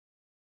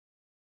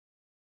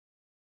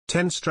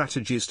10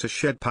 strategies to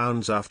shed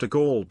pounds after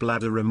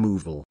gallbladder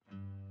removal.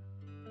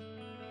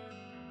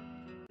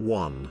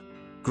 1.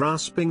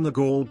 Grasping the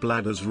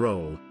gallbladder's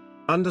role.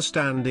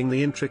 Understanding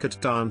the intricate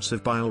dance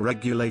of bile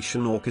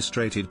regulation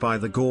orchestrated by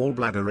the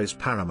gallbladder is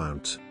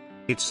paramount.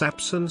 Its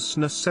absence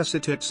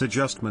necessitates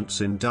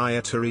adjustments in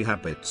dietary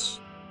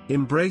habits.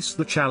 Embrace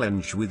the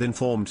challenge with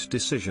informed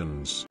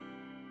decisions.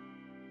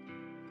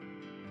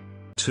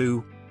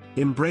 2.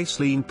 Embrace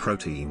lean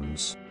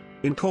proteins.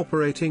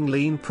 Incorporating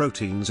lean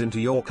proteins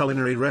into your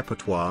culinary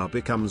repertoire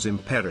becomes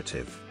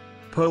imperative.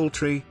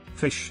 Poultry,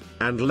 fish,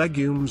 and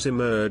legumes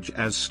emerge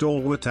as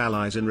stalwart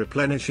allies in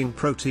replenishing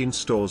protein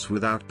stores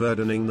without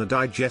burdening the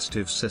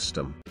digestive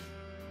system.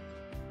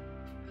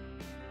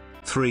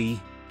 3.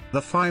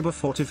 The fiber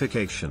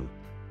fortification.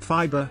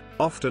 Fiber,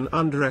 often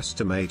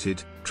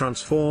underestimated,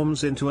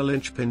 transforms into a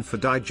linchpin for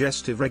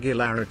digestive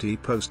regularity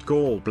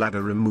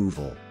post-gallbladder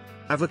removal.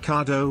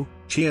 Avocado,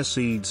 chia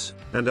seeds,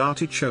 and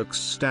artichokes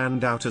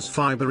stand out as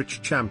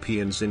fiber-rich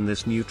champions in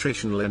this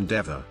nutritional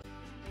endeavor.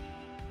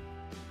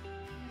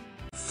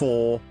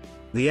 4.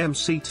 The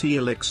MCT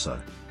elixir.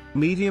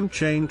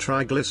 Medium-chain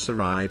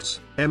triglycerides,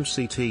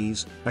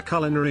 MCTs, a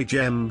culinary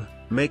gem,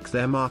 make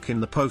their mark in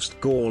the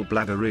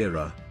post-gallbladder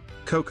era.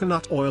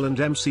 Coconut oil and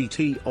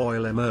MCT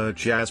oil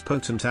emerge as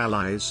potent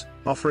allies,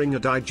 offering a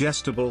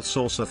digestible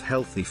source of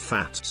healthy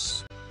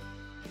fats.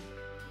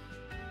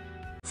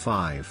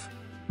 5.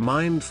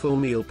 Mindful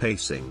meal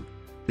pacing.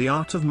 The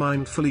art of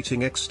mindful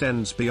eating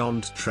extends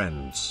beyond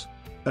trends.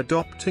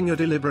 Adopting a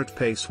deliberate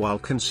pace while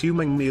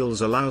consuming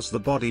meals allows the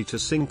body to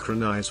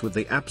synchronize with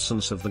the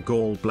absence of the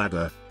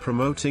gallbladder,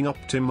 promoting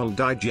optimal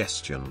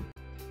digestion.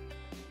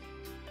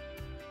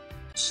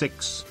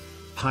 6.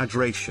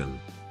 Hydration.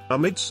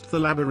 Amidst the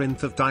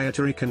labyrinth of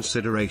dietary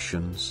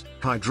considerations,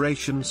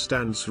 hydration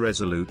stands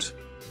resolute.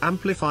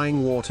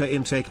 Amplifying water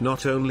intake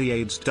not only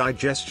aids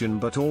digestion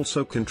but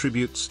also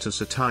contributes to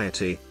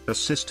satiety,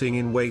 assisting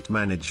in weight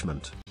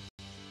management.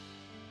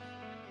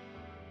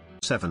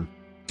 7.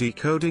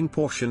 Decoding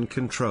portion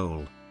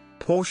control.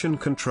 Portion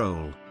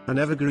control, an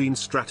evergreen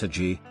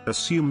strategy,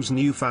 assumes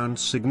newfound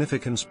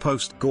significance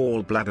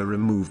post-gallbladder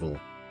removal.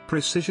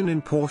 Precision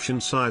in portion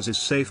sizes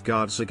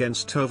safeguards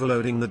against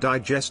overloading the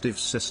digestive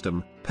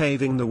system,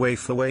 paving the way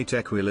for weight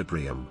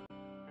equilibrium.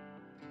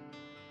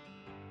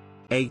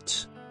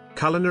 8.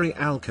 Culinary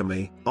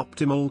alchemy,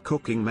 optimal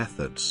cooking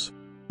methods.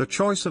 The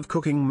choice of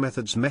cooking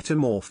methods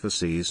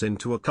metamorphoses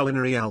into a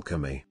culinary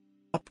alchemy.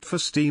 Opt for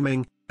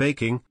steaming,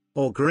 baking,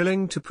 or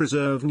grilling to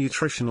preserve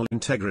nutritional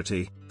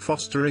integrity,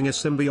 fostering a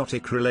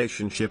symbiotic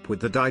relationship with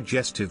the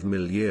digestive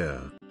milieu.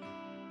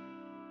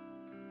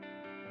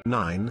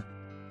 9.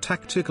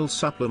 Tactical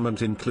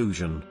supplement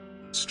inclusion.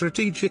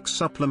 Strategic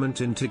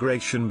supplement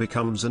integration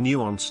becomes a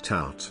nuanced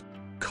art.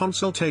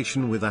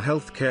 Consultation with a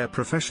healthcare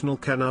professional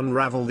can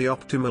unravel the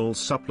optimal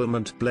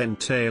supplement blend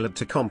tailored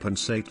to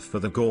compensate for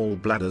the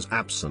gallbladder's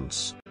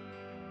absence.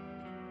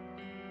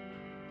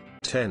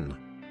 10.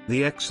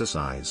 The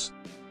exercise.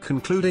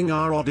 Concluding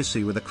our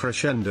odyssey with a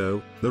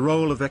crescendo, the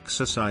role of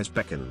exercise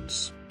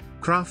beckons.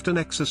 Craft an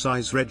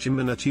exercise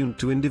regimen attuned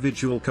to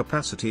individual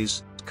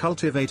capacities,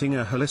 cultivating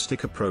a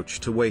holistic approach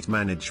to weight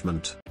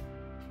management.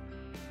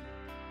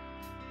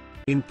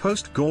 In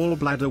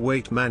post-gallbladder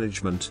weight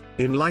management,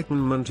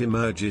 enlightenment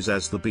emerges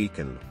as the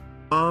beacon.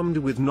 Armed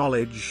with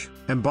knowledge,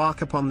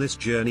 embark upon this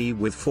journey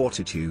with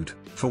fortitude,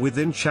 for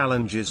within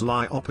challenges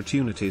lie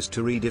opportunities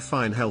to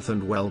redefine health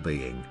and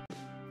well-being.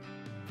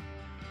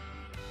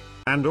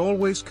 And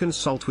always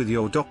consult with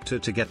your doctor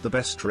to get the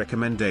best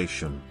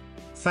recommendation.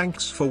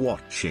 Thanks for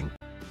watching.